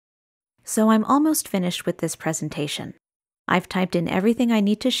So I'm almost finished with this presentation. I've typed in everything I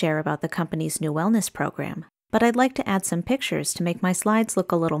need to share about the company's new wellness program, but I'd like to add some pictures to make my slides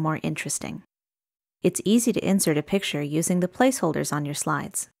look a little more interesting. It's easy to insert a picture using the placeholders on your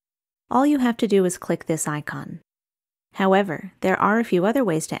slides. All you have to do is click this icon. However, there are a few other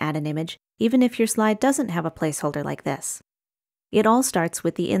ways to add an image, even if your slide doesn't have a placeholder like this. It all starts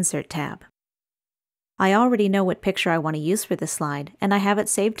with the Insert tab. I already know what picture I want to use for this slide, and I have it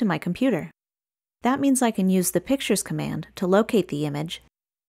saved to my computer. That means I can use the Pictures command to locate the image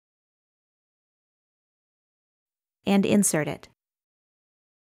and insert it.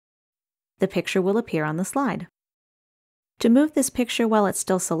 The picture will appear on the slide. To move this picture while it's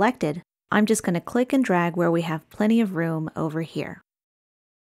still selected, I'm just going to click and drag where we have plenty of room over here.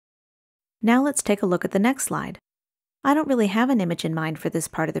 Now let's take a look at the next slide. I don't really have an image in mind for this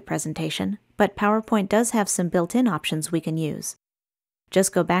part of the presentation, but PowerPoint does have some built-in options we can use.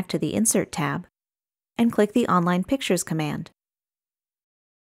 Just go back to the Insert tab and click the Online Pictures command.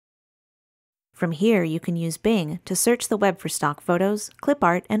 From here, you can use Bing to search the web for stock photos, clip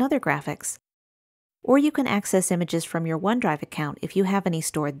art, and other graphics. Or you can access images from your OneDrive account if you have any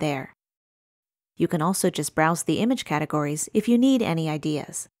stored there. You can also just browse the image categories if you need any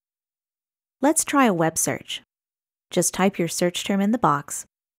ideas. Let's try a web search. Just type your search term in the box,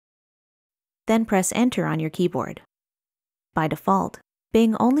 then press Enter on your keyboard. By default,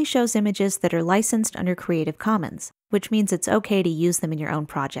 Bing only shows images that are licensed under Creative Commons, which means it's okay to use them in your own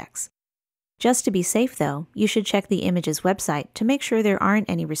projects. Just to be safe though, you should check the image's website to make sure there aren't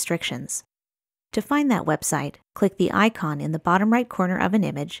any restrictions. To find that website, click the icon in the bottom right corner of an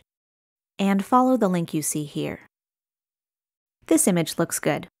image and follow the link you see here. This image looks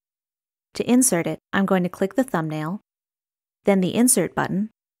good. To insert it, I'm going to click the thumbnail, then the Insert button,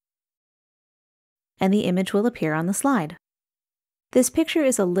 and the image will appear on the slide. This picture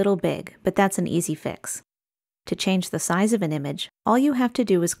is a little big, but that's an easy fix. To change the size of an image, all you have to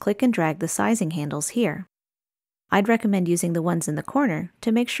do is click and drag the sizing handles here. I'd recommend using the ones in the corner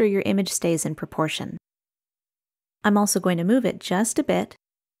to make sure your image stays in proportion. I'm also going to move it just a bit.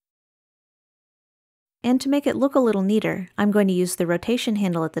 And to make it look a little neater, I'm going to use the rotation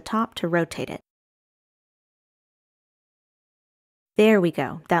handle at the top to rotate it. There we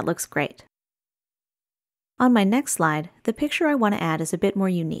go, that looks great. On my next slide, the picture I want to add is a bit more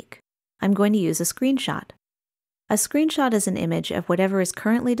unique. I'm going to use a screenshot. A screenshot is an image of whatever is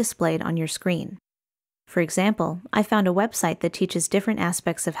currently displayed on your screen. For example, I found a website that teaches different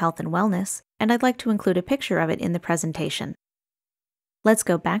aspects of health and wellness, and I'd like to include a picture of it in the presentation. Let's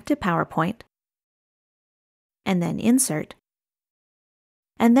go back to PowerPoint, and then Insert,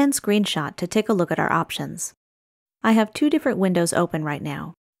 and then Screenshot to take a look at our options. I have two different windows open right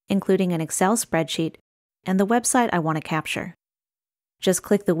now, including an Excel spreadsheet and the website I want to capture. Just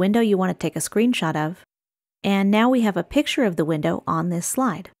click the window you want to take a screenshot of, and now we have a picture of the window on this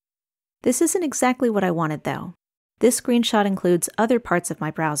slide. This isn't exactly what I wanted though. This screenshot includes other parts of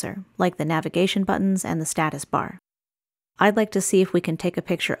my browser, like the navigation buttons and the status bar. I'd like to see if we can take a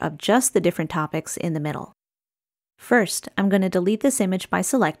picture of just the different topics in the middle. First, I'm going to delete this image by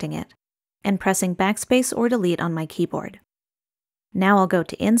selecting it and pressing Backspace or Delete on my keyboard. Now I'll go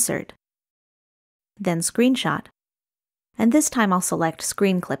to Insert, then Screenshot, and this time I'll select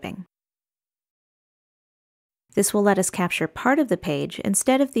Screen Clipping. This will let us capture part of the page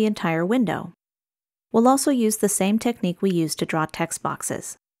instead of the entire window. We'll also use the same technique we used to draw text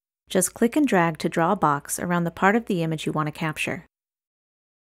boxes. Just click and drag to draw a box around the part of the image you want to capture.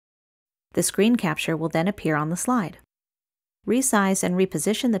 The screen capture will then appear on the slide. Resize and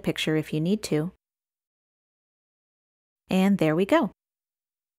reposition the picture if you need to. And there we go.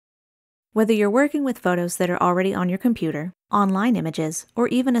 Whether you're working with photos that are already on your computer, online images, or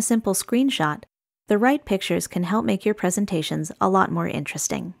even a simple screenshot, the right pictures can help make your presentations a lot more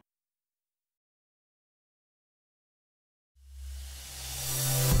interesting.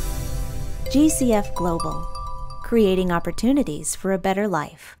 GCF Global, creating opportunities for a better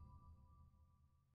life.